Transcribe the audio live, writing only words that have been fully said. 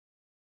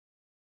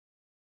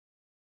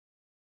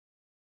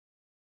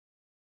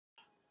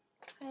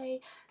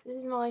Hey, this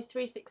is my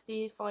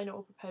 360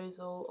 final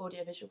proposal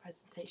audiovisual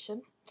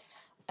presentation.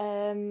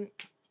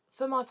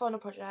 For my final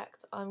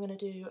project, I'm going to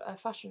do a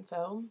fashion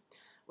film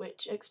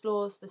which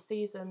explores the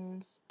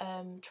season's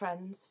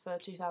trends for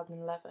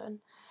 2011.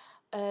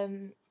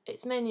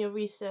 It's mainly a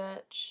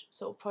research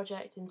sort of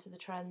project into the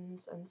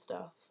trends and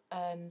stuff,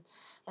 and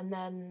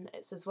then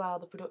it's as well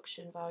the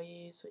production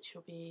values, which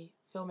will be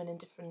filming in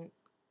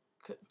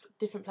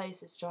different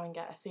places to try and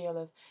get a feel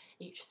of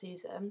each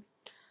season.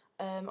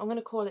 I'm going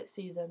to call it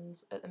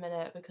Seasons at the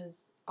minute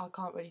because I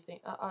can't really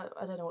think, I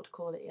don't know what to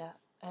call it yet.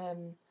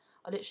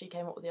 I literally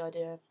came up with the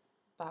idea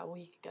about a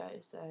week ago,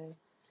 so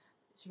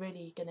it's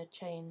really going to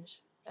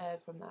change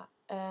from that.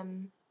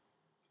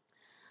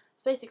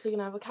 It's basically going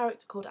to have a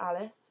character called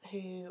Alice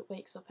who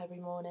wakes up every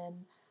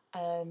morning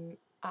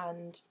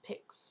and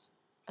picks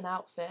an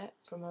outfit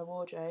from her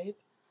wardrobe.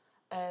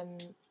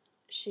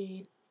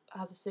 She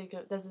has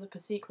there's like a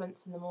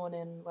sequence in the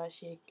morning where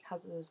she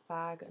has a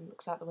fag and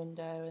looks out the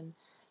window and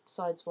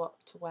decides what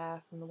to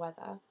wear from the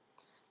weather.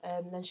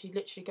 Then she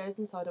literally goes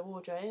inside a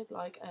wardrobe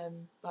like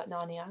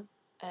Narnia,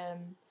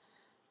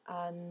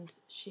 and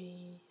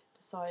she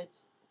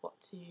decides what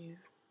to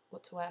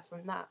wear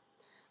from that.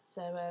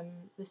 So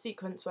the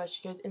sequence where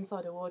she goes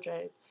inside a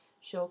wardrobe,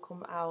 she'll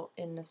come out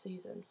in the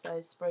season. So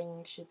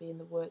spring should be in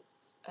the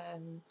woods,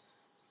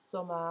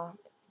 summer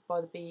by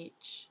the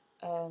beach,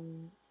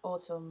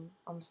 autumn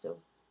I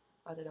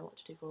don't know what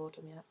to do for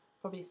autumn yet.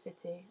 Probably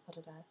city, I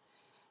don't know.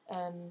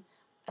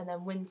 And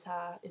then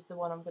winter is the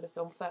one I'm going to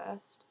film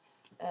first,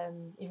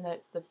 even though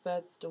it's the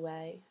furthest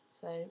away.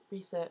 So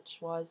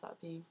research-wise,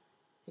 it'd be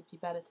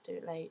better to do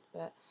it late.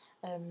 But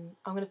I'm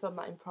going to film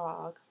that in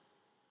Prague,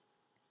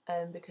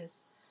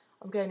 because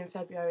I'm going in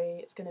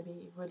February. It's going to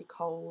be really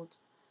cold,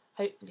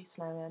 hopefully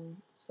snowing,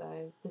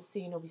 so the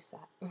scene will be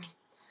set.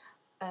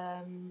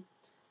 The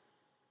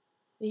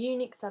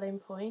unique selling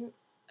point.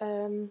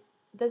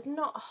 There's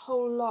not a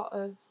whole lot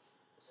of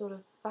sort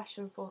of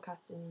fashion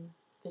forecasting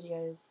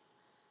videos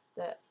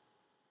that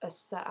are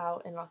set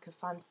out in like a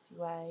fantasy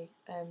way,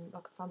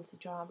 like a fantasy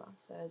drama,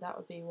 so that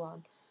would be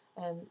one.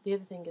 The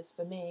other thing is,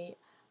 for me,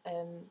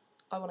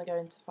 I want to go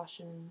into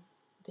fashion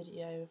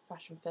video,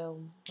 fashion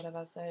film,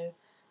 whatever, so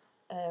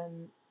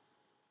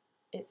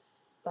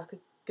it's like a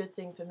good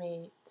thing for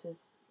me to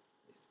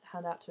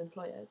hand out to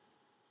employers.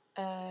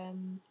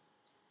 The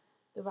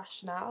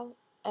rationale.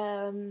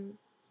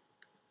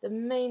 The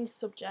main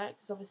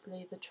subject is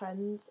obviously the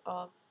trends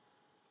of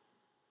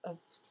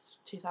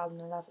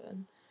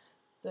 2011,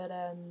 but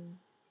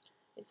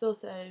it's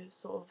also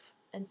sort of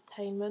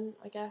entertainment,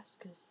 I guess,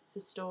 because it's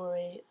a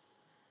story. It's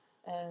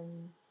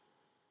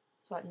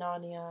like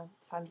Narnia,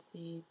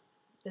 fantasy.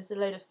 There's a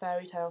load of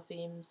fairy tale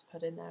themes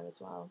put in there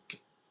as well.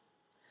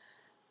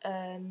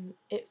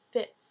 It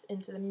fits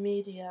into the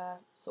media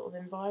sort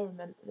of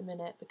environment at the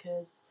minute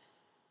because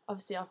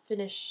obviously I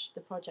finished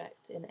the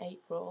project in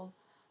April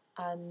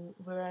and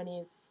we're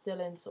only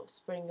still in sort of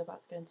spring,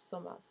 about to go into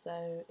summer,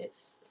 so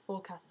it's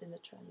forecasting the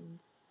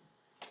trends.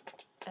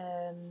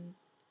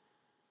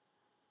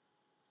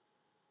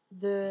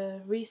 The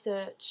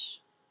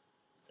research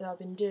that I've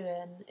been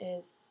doing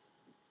is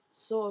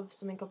sort of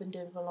something I've been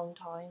doing for a long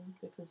time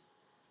because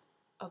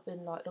I've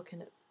been like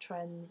looking at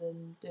trends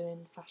and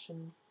doing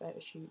fashion photo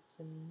shoots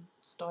and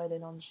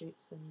styling on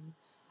shoots and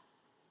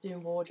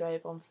doing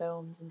wardrobe on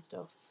films and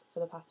stuff for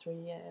the past 3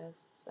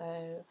 years.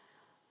 So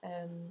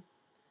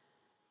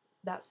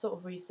that's sort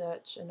of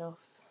research enough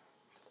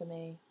for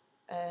me.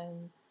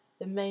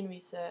 The main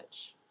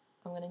research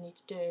I'm going to need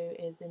to do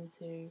is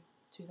into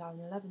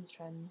 2011's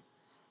trends,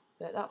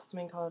 but that's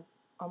something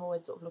I'm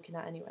always sort of looking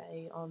at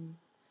anyway on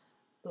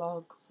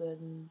blogs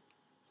and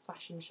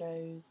fashion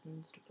shows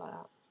and stuff like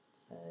that.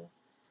 So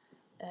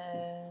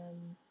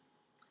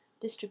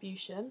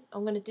distribution.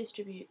 I'm going to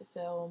distribute the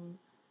film.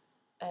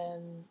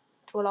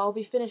 Well, I'll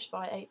be finished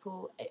by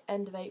April,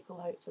 end of April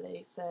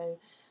hopefully. So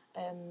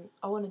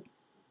I want to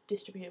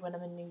distribute it when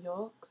I'm in New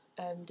York,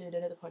 doing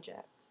another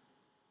project,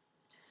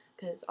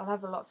 because I'll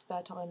have a lot of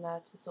spare time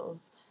there to sort of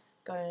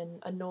go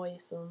and annoy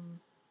some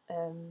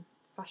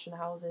fashion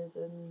houses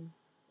and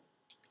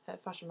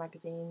fashion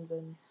magazines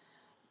and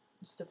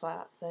stuff like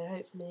that. So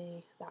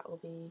hopefully that will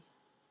be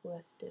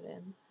worth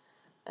doing.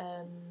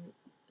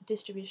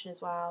 Distribution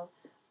as well.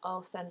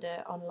 I'll send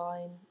it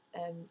online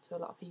to a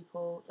lot of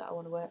people that I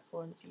want to work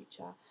for in the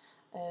future.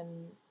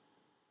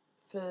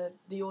 For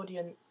the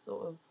audience,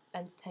 sort of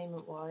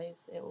entertainment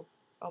wise,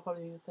 I'll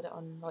probably put it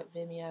on like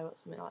Vimeo or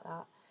something like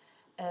that,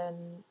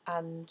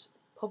 and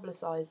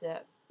publicise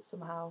it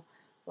somehow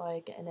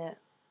by getting it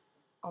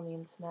on the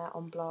internet,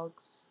 on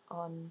blogs,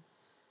 on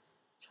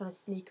trying to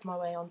sneak my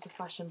way onto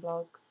fashion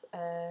blogs,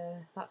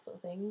 that sort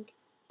of thing.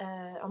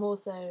 I'm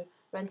also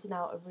renting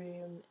out a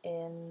room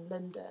in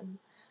London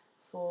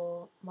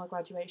for my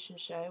graduation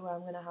show where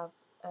I'm going to have,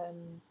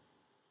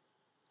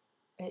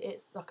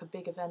 it's like a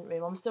big event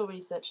room. I'm still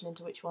researching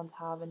into which one to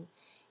have and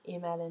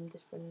emailing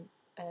different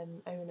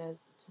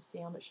owners to see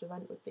how much the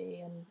rent would be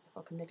and if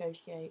I can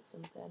negotiate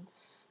something.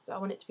 But I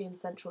want it to be in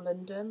central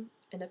London,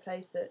 in a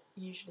place that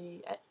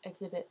usually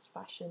exhibits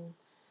fashion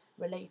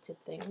related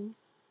things.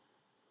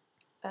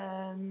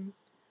 My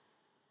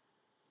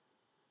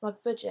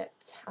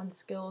budget and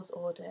skills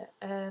audit.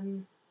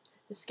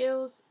 The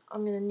skills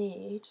I'm going to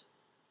need,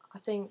 I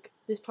think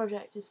this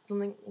project is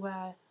something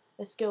where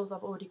the skills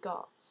I've already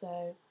got,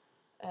 so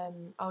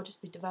I'll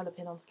just be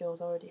developing on skills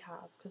I already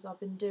have, because I've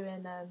been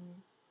doing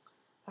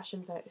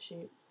fashion photo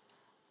shoots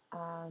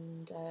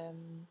and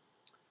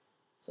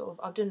sort of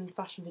I've done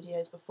fashion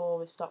videos before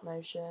with stop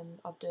motion.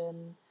 I've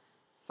done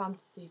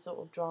fantasy sort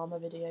of drama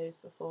videos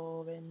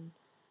before in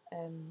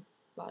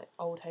like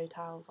old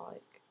hotels,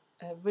 like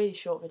really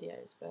short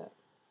videos, but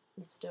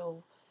there's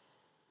still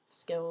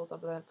skills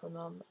I've learned from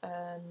them.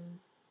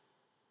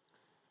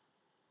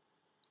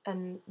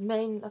 And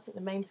I think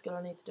the main skill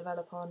I need to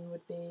develop on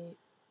would be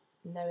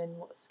knowing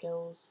what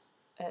skills,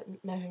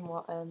 knowing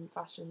what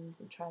fashions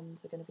and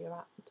trends are going to be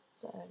around.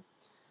 So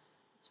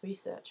it's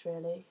research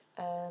really.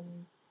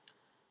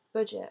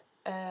 Budget.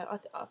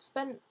 I've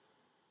spent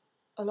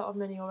a lot of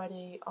money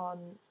already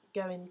on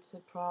going to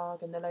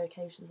Prague and the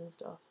locations and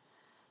stuff.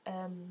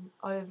 I'm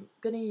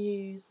going to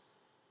use,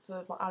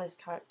 for my Alice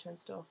character and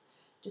stuff,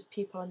 just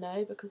people I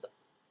know, because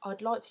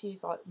I'd like to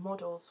use like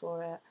models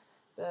for it,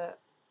 but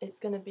it's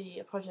going to be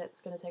a project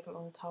that's going to take a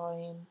long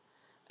time.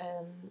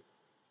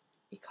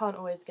 You can't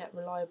always get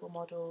reliable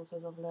models,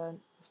 as I've learned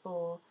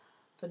before,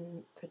 for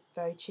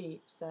very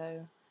cheap,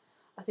 so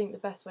I think the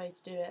best way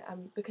to do it,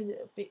 because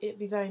it'd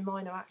be very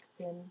minor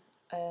acting,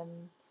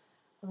 I'm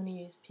going to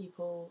use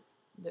people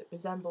that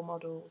resemble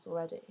models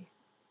already,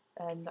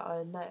 that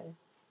I know,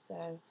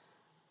 so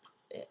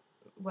it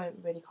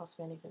won't really cost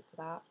me anything for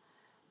that.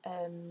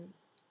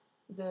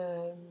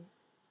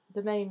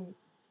 The main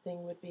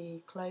thing would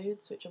be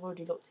clothes, which I've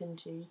already looked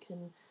into. You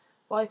can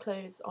buy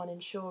clothes on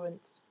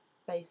insurance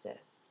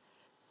basis,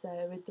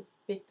 so with the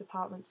big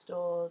department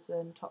stores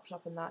and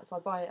Topshop and that, if I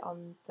buy it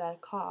on their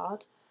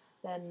card,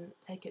 then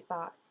take it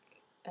back,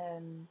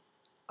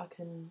 I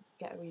can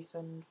get a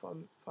refund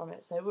from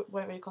it, so it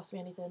won't really cost me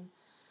anything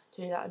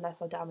to do that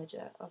unless I damage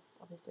it,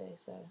 obviously,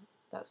 so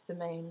that's the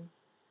main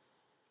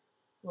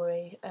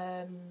worry.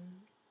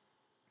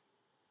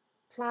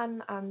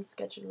 Plan and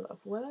schedule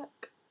of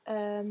work.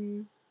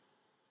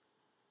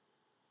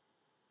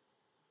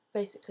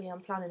 Basically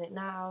I'm planning it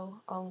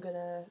now. I'm going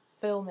to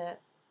film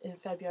it in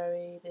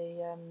February,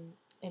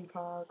 in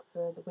Prague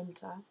for the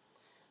winter,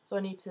 so I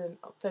need to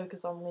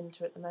focus on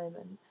winter at the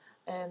moment.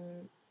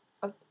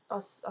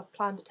 I've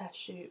planned a test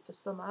shoot for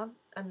summer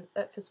and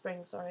for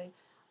spring, sorry.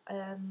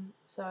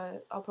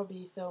 So I'll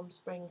probably film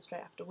spring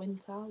straight after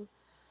winter,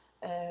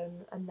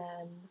 and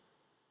then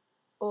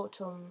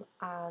autumn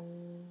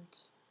and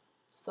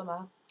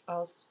summer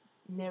I'll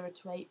nearer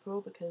to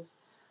April, because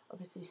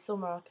obviously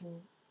summer I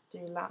can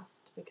do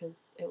last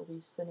because it will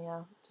be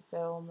sunnier to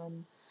film,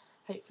 and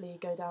hopefully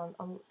go down.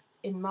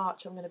 In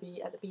March I'm going to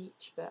be at the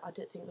beach, but I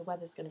don't think the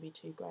weather's going to be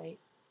too great.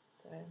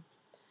 So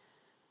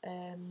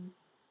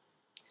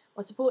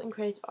my supporting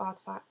creative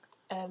artefact,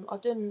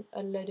 I've done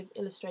a load of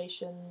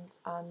illustrations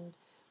and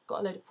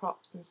got a load of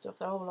props and stuff.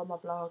 They're all on my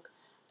blog.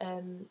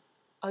 I'm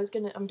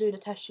doing a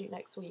test shoot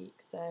next week,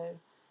 so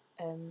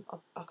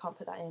I can't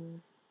put that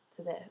in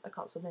to this. I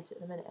can't submit it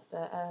at the minute,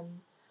 but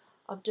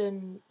I've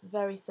done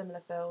very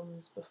similar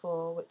films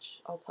before, which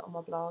I'll put on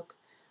my blog,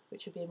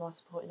 which would be my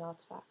supporting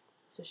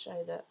artefacts to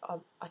show that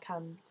I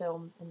can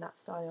film in that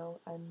style,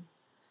 and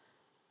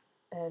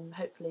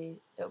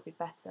hopefully it'll be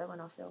better when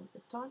I film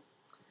this time.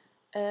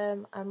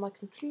 And my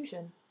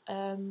conclusion,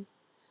 I'm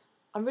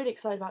really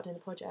excited about doing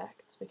the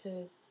project,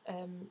 because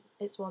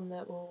it's one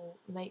that will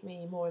make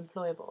me more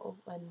employable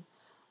when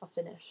I've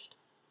finished.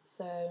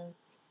 So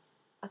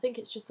I think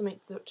it's just something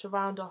to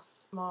round off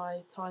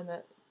my time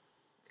at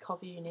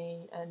Cov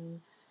Uni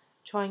and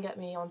try and get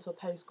me onto a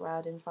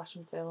postgrad in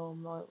fashion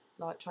film, or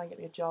like try and get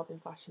me a job in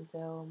fashion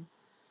film.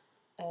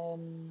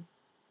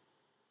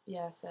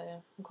 Yeah, so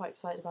I'm quite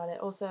excited about it.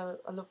 Also,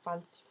 I love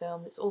fantasy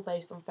film. It's all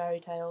based on fairy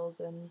tales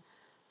and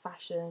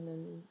fashion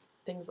and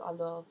things that I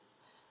love.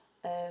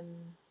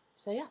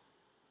 So yeah,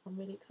 I'm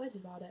really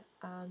excited about it,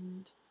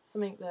 and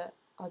something that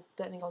I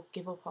don't think I'll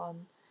give up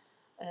on,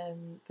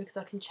 because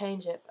I can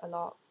change it a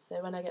lot.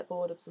 So when I get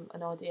bored of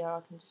an idea,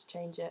 I can just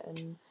change it,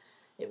 and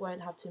it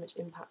won't have too much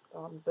impact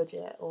on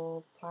budget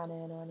or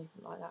planning or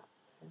anything like that.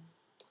 So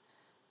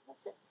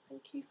that's it.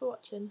 Thank you for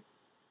watching.